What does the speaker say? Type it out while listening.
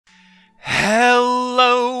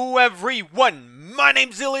Hello everyone, my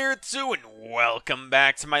name's Illyr2 and welcome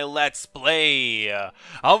back to my Let's Play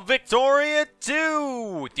of Victoria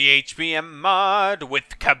 2, the HPM mod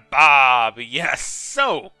with Kebab. Yes,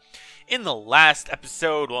 so, in the last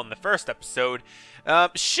episode, well in the first episode,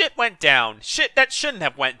 shit went down. Shit that shouldn't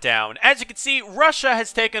have went down. As you can see, Russia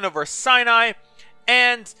has taken over Sinai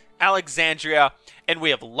and Alexandria, and we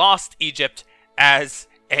have lost Egypt as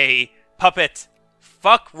a puppet.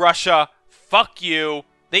 Fuck Russia. Fuck you.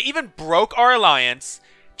 They even broke our alliance.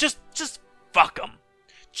 Just fuck them.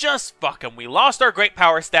 Just fuck them. We lost our great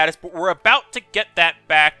power status, but we're about to get that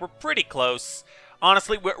back. We're pretty close.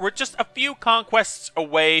 Honestly, we're just a few conquests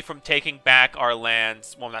away from taking back our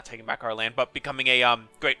lands. Well, not taking back our land, but becoming a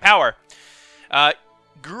great power.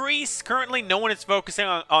 Greece, currently no one is focusing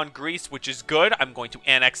on Greece, which is good. I'm going to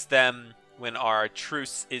annex them when our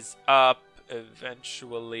truce is up.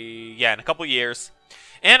 Eventually, yeah, in a couple years.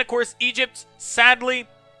 And of course, Egypt, sadly,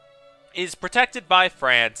 is protected by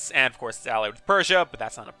France, and of course, it's allied with Persia, but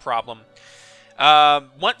that's not a problem.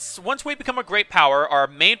 Once we become a great power, our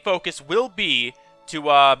main focus will be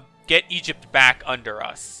to get Egypt back under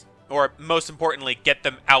us, or most importantly, get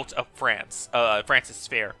them out of France, France's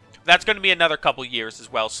sphere. That's going to be another couple years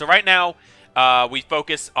as well. So right now, we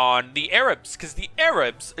focus on the Arabs, because the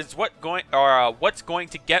Arabs is what's going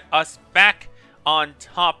to get us back on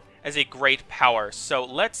top as a great power. So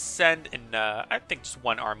let's send in, I think just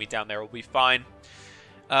one army down there will be fine.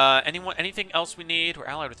 Anything else we need? We're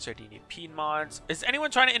allied with Sardinia mods. Is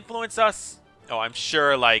anyone trying to influence us? Oh, I'm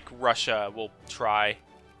sure, like, Russia will try.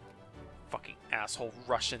 Fucking asshole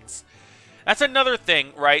Russians. That's another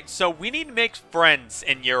thing, right? So we need to make friends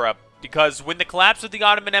in Europe, because when the collapse of the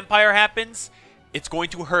Ottoman Empire happens, it's going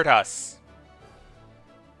to hurt us.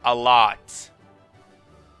 A lot.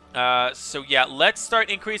 So yeah, let's start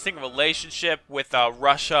increasing relationship with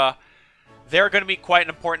Russia. They're going to be quite an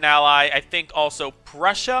important ally. I think also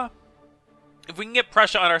Prussia. If we can get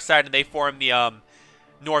Prussia on our side and they form the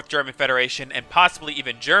North German Federation and possibly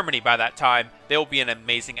even Germany by that time, they will be an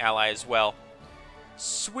amazing ally as well.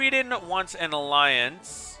 Sweden wants an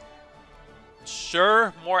alliance.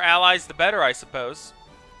 Sure, more allies the better, I suppose.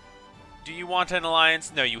 Do you want an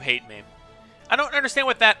alliance? No, you hate me. I don't understand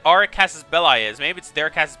what that our casus belli is. Maybe it's their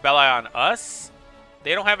casus belli on us?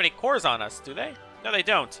 They don't have any cores on us, do they? No, they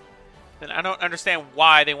don't. Then I don't understand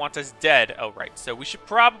why they want us dead. Oh, right. So we should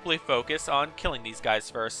probably focus on killing these guys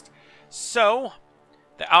first. So,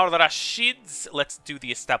 the Al-Rashids, let's do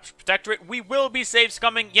the Established Protectorate. We will be save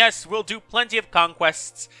scumming. Yes, we'll do plenty of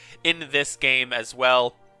conquests in this game as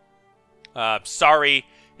well. Sorry,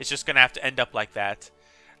 it's just going to have to end up like that.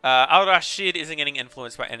 Al-Rashid isn't getting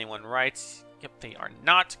influenced by anyone, right? Yep, they are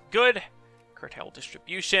not. Good. Curtail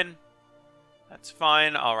distribution. That's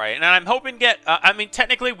fine. Alright, and I'm hoping to get... I mean,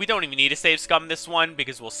 technically, we don't even need to save scum this one,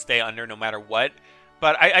 because we'll stay under no matter what.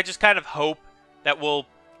 But I just kind of hope that we'll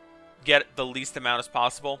get the least amount as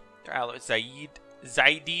possible.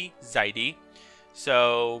 Zaidi.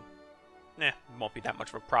 So, it won't be that much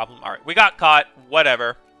of a problem. Alright, we got caught.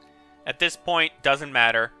 Whatever. At this point, doesn't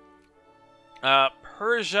matter.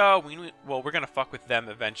 Persia, well, we're gonna fuck with them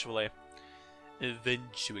eventually.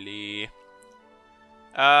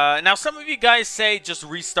 Now, some of you guys say just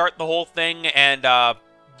restart the whole thing and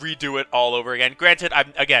redo it all over again. Granted,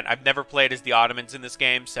 I've never played as the Ottomans in this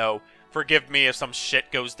game, so forgive me if some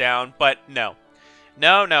shit goes down, but no.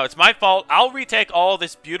 No, it's my fault. I'll retake all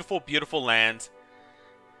this beautiful, beautiful land,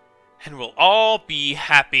 and we'll all be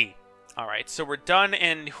happy. Alright, so we're done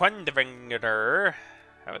in Huandvinger.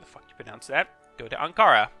 How the fuck do you pronounce that? Go to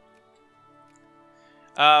Ankara.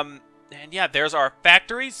 And yeah, there's our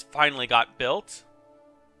factories. Finally got built.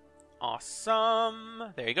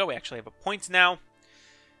 Awesome. There you go. We actually have a point now.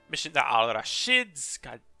 Mission to Al-Rashids.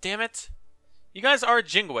 God damn it. You guys are a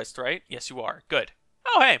jingoist, right? Yes, you are. Good.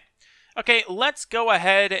 Oh, hey. Okay, let's go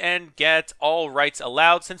ahead and get all rights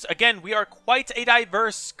allowed. Since, again, we are quite a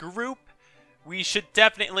diverse group, we should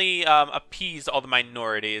definitely appease all the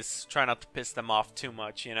minorities. Try not to piss them off too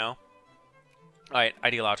much, you know? Alright,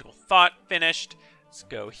 ideological thought finished. Let's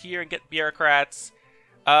go here and get bureaucrats.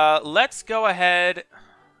 Let's go ahead.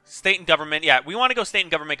 State and government. Yeah, we want to go state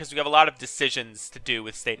and government because we have a lot of decisions to do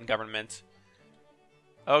with state and government.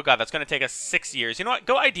 Oh god, that's going to take us 6 years. You know what?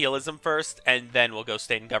 Go idealism first, and then we'll go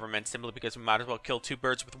state and government, simply because we might as well kill two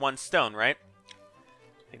birds with one stone, right?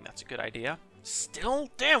 I think that's a good idea. Still?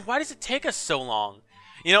 Damn, why does it take us so long?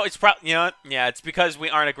 You know, it's probably, you know what? Yeah, it's because we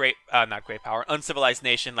aren't a great, not great power, uncivilized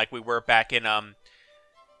nation like we were back in,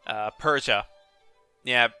 Persia.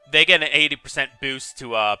 Yeah, they get an 80% boost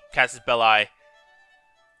to, casus belli,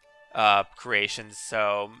 creations,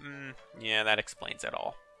 so, yeah, that explains it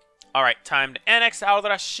all. Alright, time to annex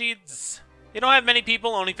Al-Rashids. They don't have many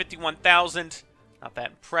people, only 51,000. Not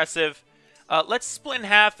that impressive. Let's split in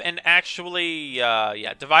half and actually,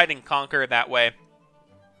 yeah, divide and conquer that way.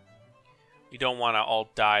 We don't want to all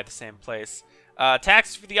die at the same place.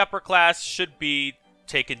 Taxes for the upper class should be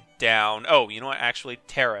taken down. Oh, you know what? Actually,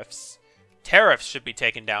 tariffs. Tariffs should be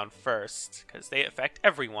taken down first, because they affect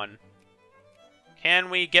everyone. Can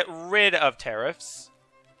we get rid of tariffs?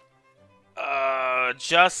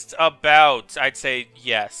 Just about. I'd say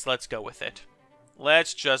yes. Let's go with it.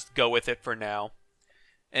 Let's just go with it for now.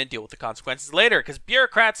 And deal with the consequences later, because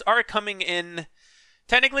bureaucrats are coming in.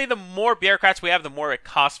 Technically, the more bureaucrats we have, the more it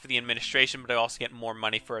costs for the administration, but I also get more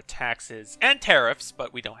money for taxes and tariffs,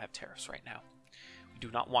 but we don't have tariffs right now. We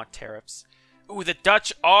do not want tariffs. Ooh, the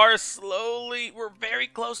Dutch are slowly... We're very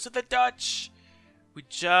close to the Dutch. We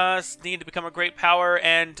just need to become a great power,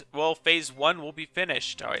 and, well, phase 1 will be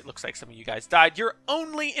finished. Alright, looks like some of you guys died. You're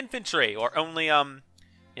only infantry, or only, yeah,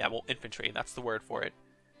 well, infantry, that's the word for it.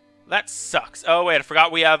 That sucks. Oh, wait, I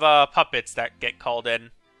forgot we have, puppets that get called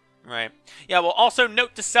in. Right. Yeah, well, also,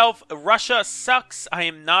 note to self, Russia sucks. I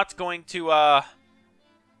am not going to,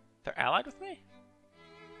 They're allied with me?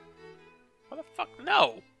 What the fuck?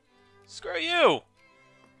 No! Screw you!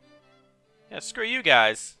 Yeah, screw you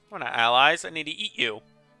guys. We're not allies. I need to eat you.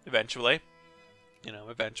 Eventually. You know,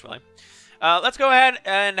 eventually. Let's go ahead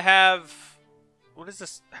and have... What is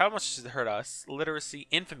this? How much does it hurt us? Literacy,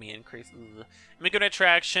 infamy increase. Immigrant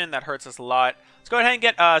attraction, that hurts us a lot. Let's go ahead and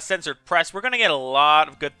get censored press. We're going to get a lot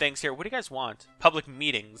of good things here. What do you guys want? Public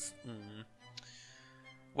meetings.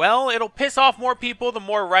 Well, it'll piss off more people the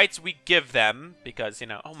more rights we give them. Because, you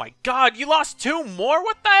know, oh my god, you lost 2 more?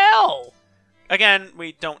 What the hell? Again,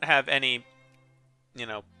 we don't have any, you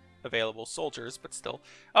know, available soldiers, but still.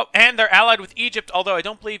 Oh, and they're allied with Egypt, although I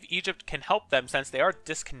don't believe Egypt can help them since they are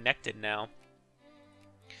disconnected now.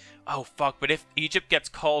 Oh, fuck, but if Egypt gets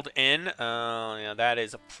called in, yeah, that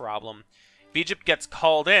is a problem. If Egypt gets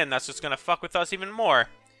called in, that's just gonna fuck with us even more.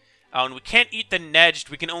 Oh, and we can't eat the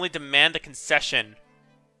Nejd, we can only demand a concession.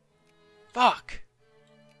 Fuck.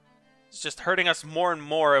 It's just hurting us more and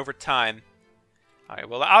more over time. Alright,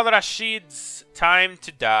 well, Al-Rashid's time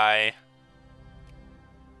to die.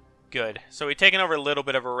 Good. So we've taken over a little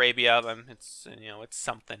bit of Arabia, it's, you know, it's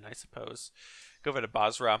something, I suppose. Go over to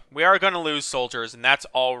Basra. We are going to lose soldiers, and that's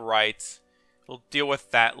alright. We'll deal with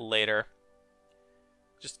that later.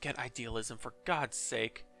 Just get idealism, for God's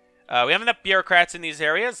sake. We have enough bureaucrats in these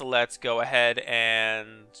areas. Let's go ahead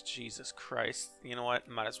and... Jesus Christ. You know what?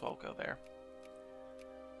 Might as well go there.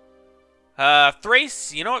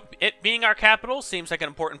 Thrace, you know what? It being our capital seems like an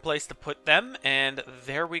important place to put them. And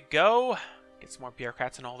there we go. Get some more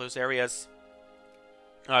bureaucrats in all those areas.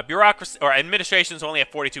 Bureaucracy, or administration is only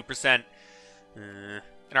at 42%. And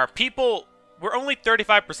our people, we're only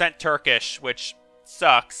 35% Turkish, which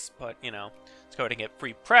sucks, but, you know, let's go ahead and get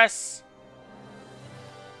free press.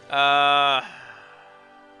 I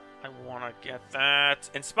want to get that.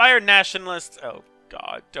 Inspired nationalists. Oh,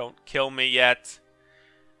 God, don't kill me yet.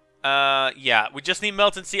 Yeah, we just need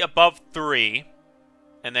militancy above 3,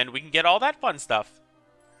 and then we can get all that fun stuff.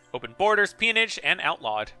 Open borders, peonage, and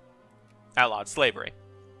outlawed slavery.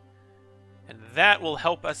 And that will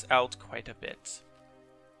help us out quite a bit.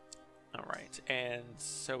 Alright, and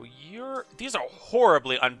so these are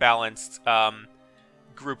horribly unbalanced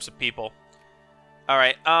groups of people.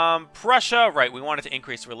 Alright, Prussia, right, we wanted to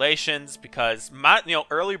increase relations because, you know,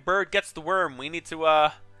 early bird gets the worm. We need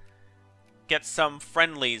to get some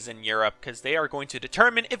friendlies in Europe because they are going to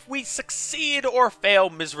determine if we succeed or fail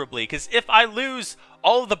miserably. Because if I lose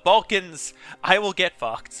all of the Balkans, I will get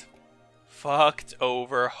fucked. Fucked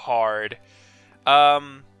over hard.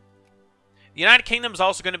 The United Kingdom is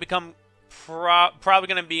also going to become probably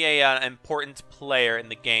going to be an important player in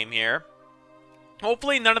the game here.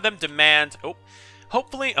 Hopefully none of them demand... Oh,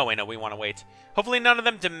 hopefully... Oh, wait, no, we want to wait. Hopefully none of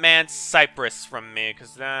them demand Cyprus from me,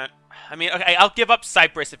 because that... I mean, okay, I'll give up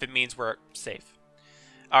Cyprus if it means we're safe.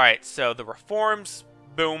 Alright, so the reforms,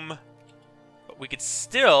 boom. But we could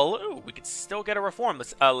still... Ooh, we could still get a reform.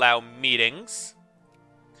 Let's allow meetings.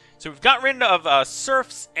 So we've got rid of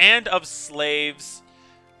serfs and of slaves.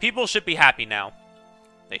 People should be happy now.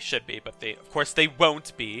 They should be, but of course they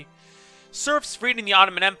won't be. Serfs freed in the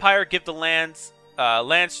Ottoman Empire give the lands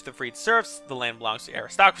to the freed serfs. The land belongs to the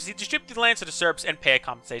aristocracy. Distribute the lands to the serfs and pay a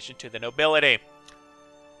compensation to the nobility.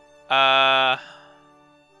 Right.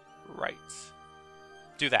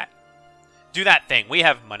 Do that. Do that thing. We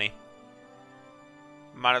have money.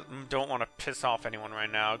 Don't want to piss off anyone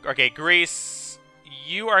right now. Okay, Greece.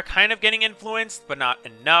 You are kind of getting influenced, but not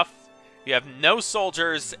enough. You have no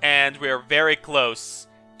soldiers, and we are very close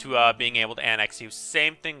to being able to annex you.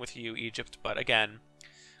 Same thing with you, Egypt, but again,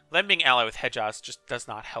 them being allied with Hejaz just does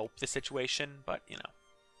not help the situation, but, you know.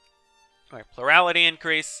 Alright, plurality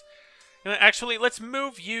increase. You know, actually, let's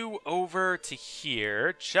move you over to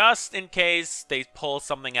here, just in case they pull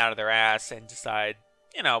something out of their ass and decide,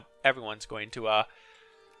 you know, everyone's going to,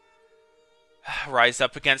 rise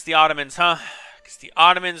up against the Ottomans, huh? Because the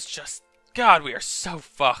Ottomans just... God, we are so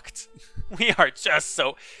fucked. We are just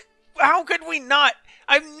so... How could we not?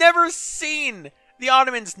 I've never seen the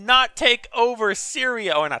Ottomans not take over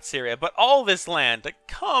Syria. Or not Syria, but all this land. Like,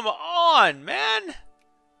 come on, man.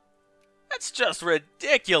 That's just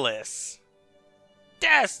ridiculous.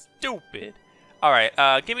 That's stupid.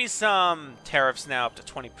 Alright, give me some tariffs now up to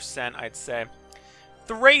 20%, I'd say.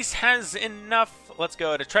 Thrace has enough. Let's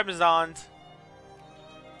go to Trebizond.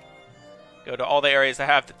 Go to all the areas that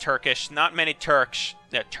have the Turkish. Not many Turks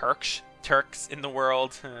in the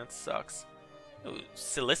world. That sucks. Ooh,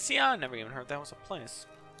 Cilicia? Never even heard that was a place.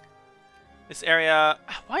 This area...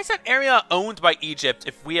 Why is that area owned by Egypt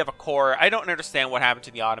if we have a core? I don't understand what happened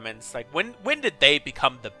to the Ottomans. Like, when did they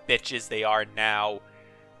become the bitches they are now?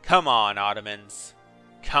 Come on, Ottomans.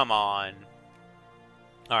 Come on.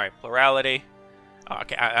 Alright, plurality.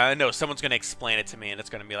 Okay, I know someone's going to explain it to me, and it's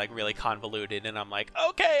going to be, like, really convoluted, and I'm like,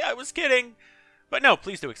 okay, I was kidding. But no,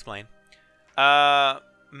 please do explain.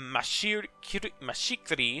 Mashikri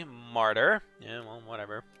Martyr. Yeah, well,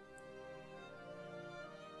 whatever.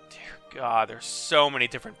 Dear God, there's so many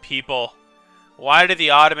different people. Why did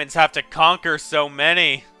the Ottomans have to conquer so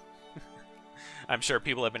many? I'm sure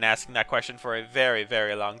people have been asking that question for a very,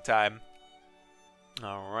 very long time.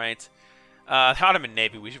 Alright. The Ottoman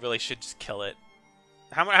Navy, we really should just kill it.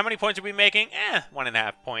 How many points are we making?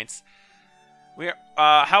 1.5 points. We're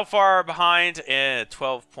how far behind?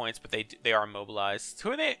 12 points, but they are mobilized.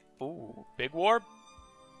 Who are they? Ooh, big war.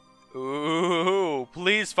 Ooh,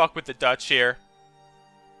 please fuck with the Dutch here.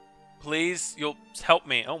 Please, you'll help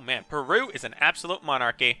me. Oh man, Peru is an absolute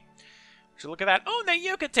monarchy. Would you look at that? Oh, the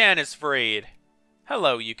Yucatan is freed.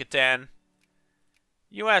 Hello, Yucatan.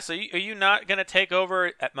 U.S., are you not gonna take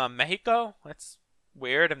over at Mexico? That's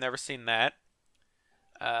weird. I've never seen that.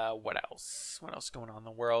 What else? What else going on in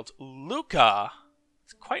the world? Lucca!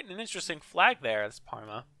 It's quite an interesting flag there. That's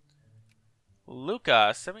Parma.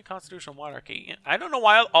 Lucca, semi-constitutional monarchy. I don't know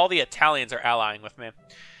why all the Italians are allying with me.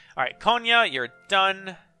 Alright, Konya, you're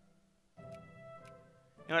done. You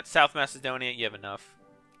know what? South Macedonia, you have enough.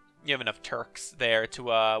 You have enough Turks there to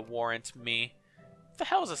warrant me. What the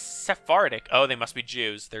hell is a Sephardic? Oh, they must be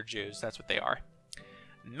Jews. They're Jews. That's what they are.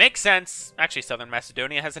 Makes sense. Actually, Southern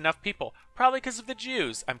Macedonia has enough people. Probably because of the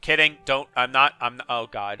Jews. I'm kidding. I'm not. Oh,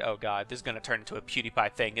 God. Oh, God. This is going to turn into a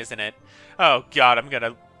PewDiePie thing, isn't it? Oh, God. I'm going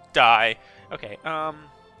to die. Okay.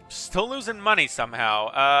 Still losing money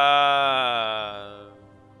somehow.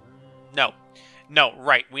 No. No,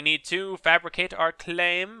 right. We need to fabricate our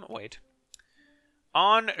claim. Wait.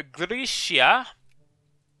 On Galicia.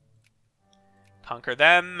 Conquer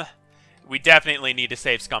them. We definitely need to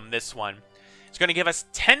save scum this one. It's going to give us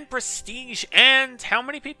 10 prestige and how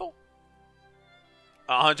many people?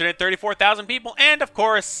 134,000 people. And, of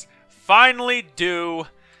course, finally do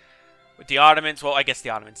with the Ottomans. Well, I guess the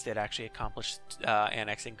Ottomans did actually accomplish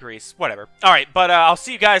annexing Greece. Whatever. All right, but I'll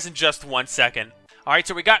see you guys in just 1 second. All right,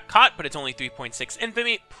 so we got caught, but it's only 3.6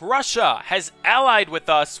 infamy. Prussia has allied with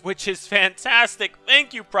us, which is fantastic.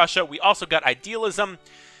 Thank you, Prussia. We also got idealism,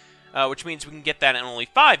 which means we can get that in only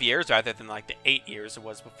 5 years rather than like the 8 years it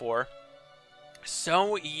was before.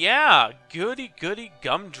 So, yeah, goody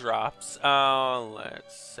gumdrops.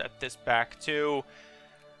 Let's set this back to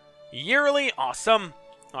yearly. Awesome.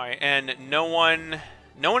 All right, and no one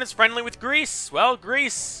is friendly with Greece. Well,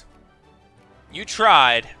 Greece, you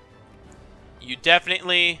tried. You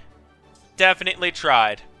definitely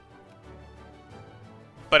tried.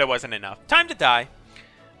 But it wasn't enough. Time to die.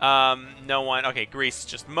 No one. Okay, Greece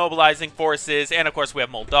just mobilizing forces, and of course we have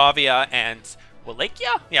Moldavia and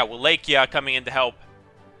Wallachia? Yeah, Wallachia coming in to help,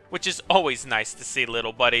 which is always nice to see,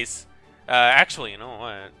 little buddies. Actually, you know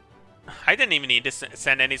what? I didn't even need to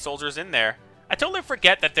send any soldiers in there. I totally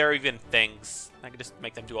forget that there are even things. I can just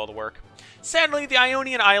make them do all the work. Sadly, the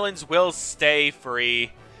Ionian Islands will stay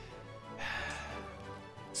free.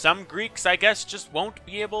 Some Greeks, I guess, just won't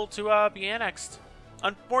be able to be annexed.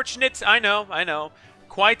 Unfortunate, I know.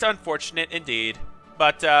 Quite unfortunate indeed.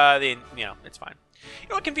 But, you know, it's fine. You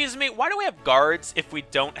know what confuses me? Why do we have guards if we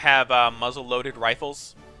don't have muzzle-loaded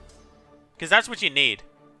rifles? Because that's what you need.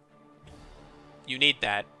 You need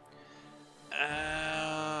that.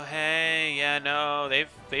 Hey, yeah, no,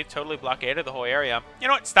 they've totally blockaded the whole area. You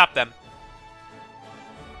know what? Stop them.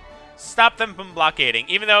 Stop them from blockading.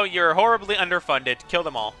 Even though you're horribly underfunded, kill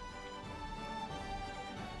them all.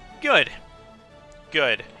 Good.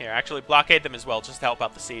 Good. Here, actually blockade them as well, just to help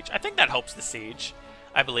out the siege. I think that helps the siege.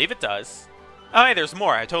 I believe it does. Oh, hey, there's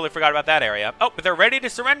more. I totally forgot about that area. Oh, but they're ready to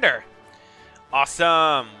surrender.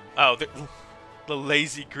 Awesome. Oh, the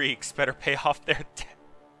lazy Greeks better pay off their debt.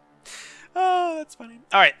 Oh, that's funny.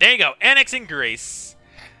 All right, there you go. Annexing Greece.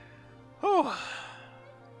 Whew.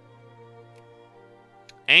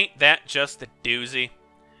 Ain't that just a doozy?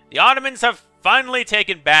 The Ottomans have finally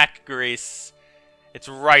taken back Greece, its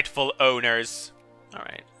rightful owners. All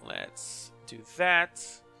right, let's do that.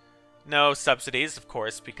 No subsidies, of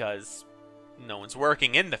course, because no one's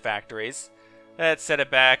working in the factories. Let's set it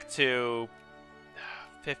back to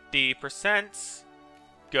 50%.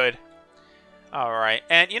 Good. All right,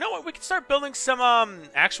 and you know what? We can start building some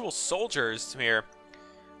actual soldiers here.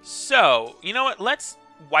 So, you know what? Let's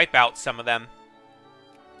wipe out some of them.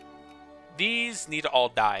 These need to all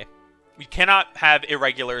die. We cannot have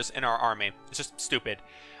irregulars in our army. It's just stupid.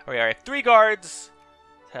 All right, 3 guards.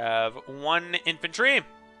 Have 1 infantry.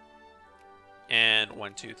 And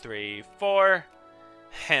 1, 2, 3, 4.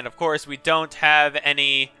 And of course, we don't have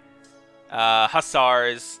any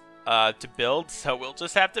hussars to build, so we'll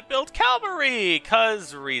just have to build cavalry,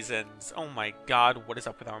 cause reasons. Oh my god, what is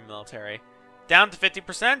up with our military? Down to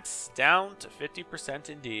 50%? Down to 50%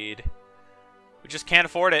 indeed. We just can't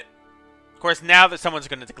afford it. Of course, now that someone's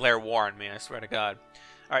going to declare war on me, I swear to god.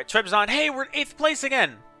 Alright, Trebizond. Hey, we're 8th place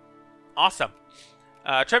again! Awesome.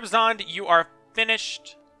 Trebizond, you are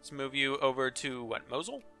finished. Let's move you over to, what,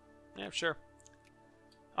 Mosul? Yeah, sure.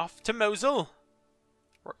 Off to Mosul.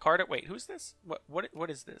 Work hard at... Wait, who's this? What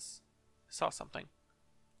is this? I saw something.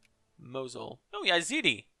 Mosul. Oh,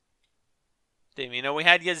 Yazidi. Didn't even know we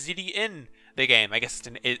had Yazidi in the game. I guess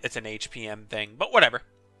it's an HPM thing, but whatever.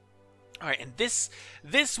 Alright, and this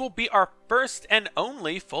will be our first and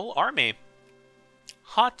only full army.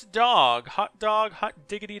 Hot dog, hot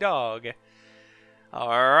diggity dog.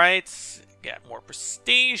 Alright, got more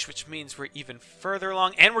prestige, which means we're even further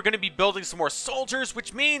along. And we're going to be building some more soldiers,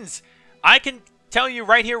 which means I can tell you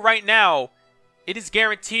right here, right now, it is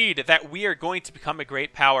guaranteed that we are going to become a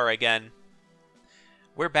great power again.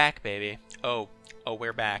 We're back, baby. Oh,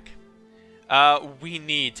 we're back. We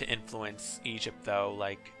need to influence Egypt, though,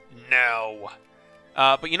 like... No.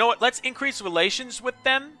 But you know what? Let's increase relations with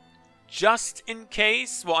them. Just in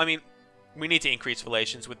case. Well, I mean, we need to increase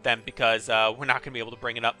relations with them because we're not going to be able to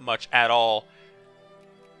bring it up much at all.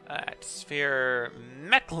 Sphere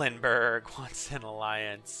Mecklenburg wants an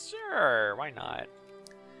alliance. Sure, why not?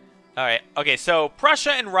 Alright, okay, so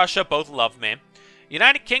Prussia and Russia both love me.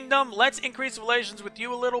 United Kingdom, let's increase relations with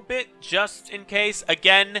you a little bit, just in case.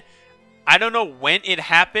 Again, I don't know when it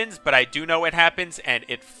happens, but I do know it happens, and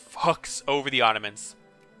it fucks over the Ottomans.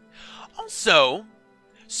 Also,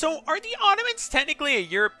 so are the Ottomans technically a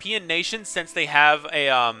European nation since they have a,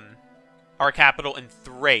 our capital in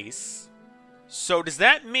Thrace? So does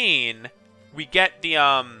that mean we get the,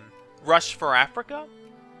 rush for Africa?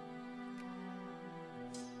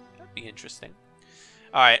 That'd be interesting.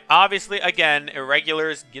 Alright, obviously, again,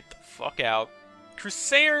 irregulars, get the fuck out.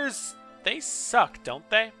 Crusaders, they suck, don't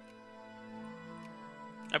they?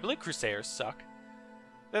 I believe Crusaders suck.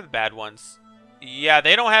 They're the bad ones. Yeah,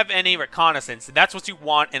 they don't have any reconnaissance, and that's what you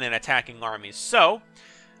want in an attacking army. So,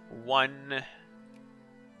 1...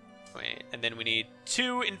 Wait, and then we need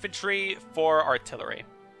 2 infantry, 4 artillery.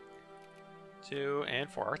 2 and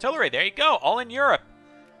 4 artillery. There you go. All in Europe.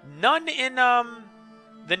 None in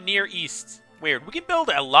the Near East. Weird. We can build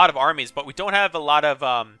a lot of armies, but we don't have a lot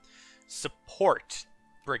of support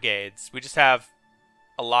brigades. We just have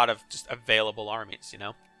a lot of just available armies, you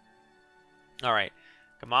know? Alright.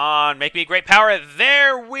 Come on, make me a great power.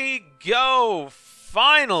 There we go.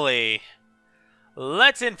 Finally.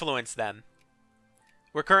 Let's influence them.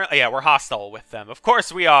 We're currently, yeah, we're hostile with them. Of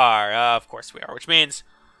course we are. Of course we are. Which means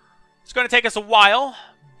it's going to take us a while,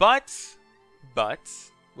 but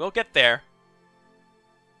we'll get there.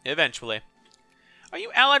 Eventually. Are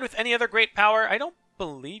you allied with any other great power? I don't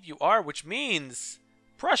believe you are, which means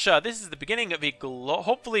Prussia, this is the beginning of a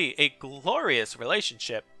hopefully a glorious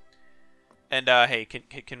relationship. And hey,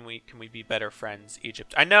 can we be better friends,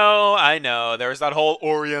 Egypt? I know. There was that whole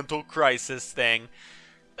Oriental crisis thing.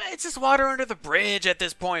 But it's just water under the bridge at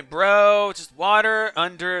this point, bro. Just water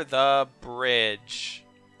under the bridge.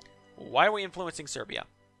 Why are we influencing Serbia?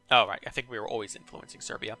 Oh, right. I think we were always influencing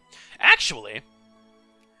Serbia. Actually,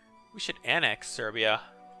 we should annex Serbia.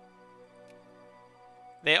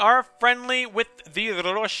 They are friendly with the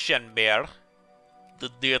Russian bear. The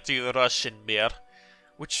dirty Russian bear.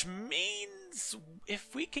 Which means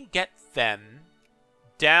if we can get them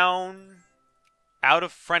down out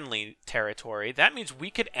of friendly territory. That means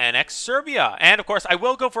we could annex Serbia. And, of course, I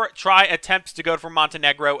will go for try attempts to go for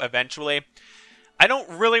Montenegro eventually. I don't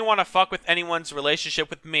really want to fuck with anyone's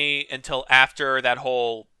relationship with me until after that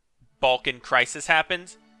whole Balkan crisis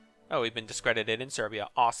happened. Oh, we've been discredited in Serbia.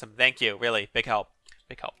 Awesome. Thank you. Really. Big help.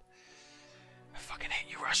 Big help. I fucking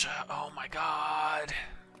hate you, Russia. Oh, my God.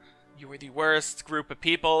 You were the worst group of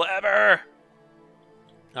people ever.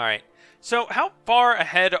 All right. So, how far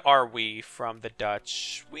ahead are we from the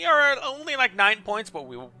Dutch? We are only like 9 points, but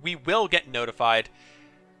we will get notified.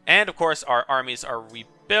 And, of course, our armies are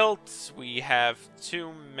rebuilt. We have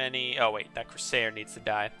too many... Oh, wait. That Crusader needs to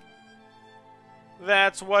die.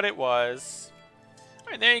 That's what it was.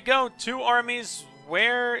 All right, there you go. 2 armies.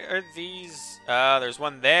 Where are these? There's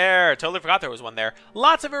one there. I totally forgot there was one there.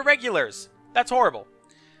 Lots of irregulars. That's horrible.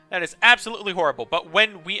 That is absolutely horrible. But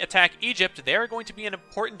when we attack Egypt, they're going to be an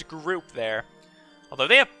important group there. Although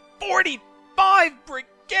they have 45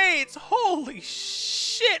 brigades. Holy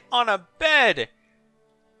shit on a bed.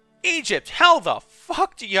 Egypt, how the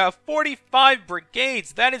fuck do you have 45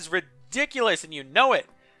 brigades? That is ridiculous, and you know it.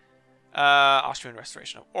 Austrian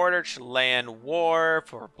Restoration of Order, Chilean War,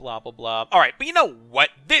 for blah, blah, blah. Alright, but you know what?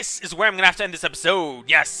 This is where I'm going to have to end this episode.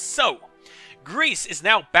 Yes, so... Greece is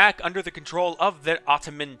now back under the control of the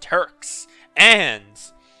Ottoman Turks, and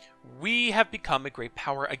we have become a great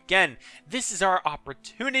power again. This is our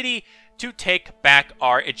opportunity to take back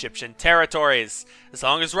our Egyptian territories, as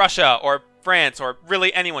long as Russia or France or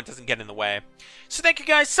really anyone doesn't get in the way. So thank you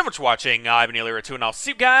guys so much for watching. I've been Elira2, and I'll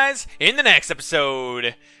see you guys in the next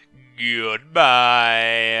episode.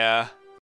 Goodbye.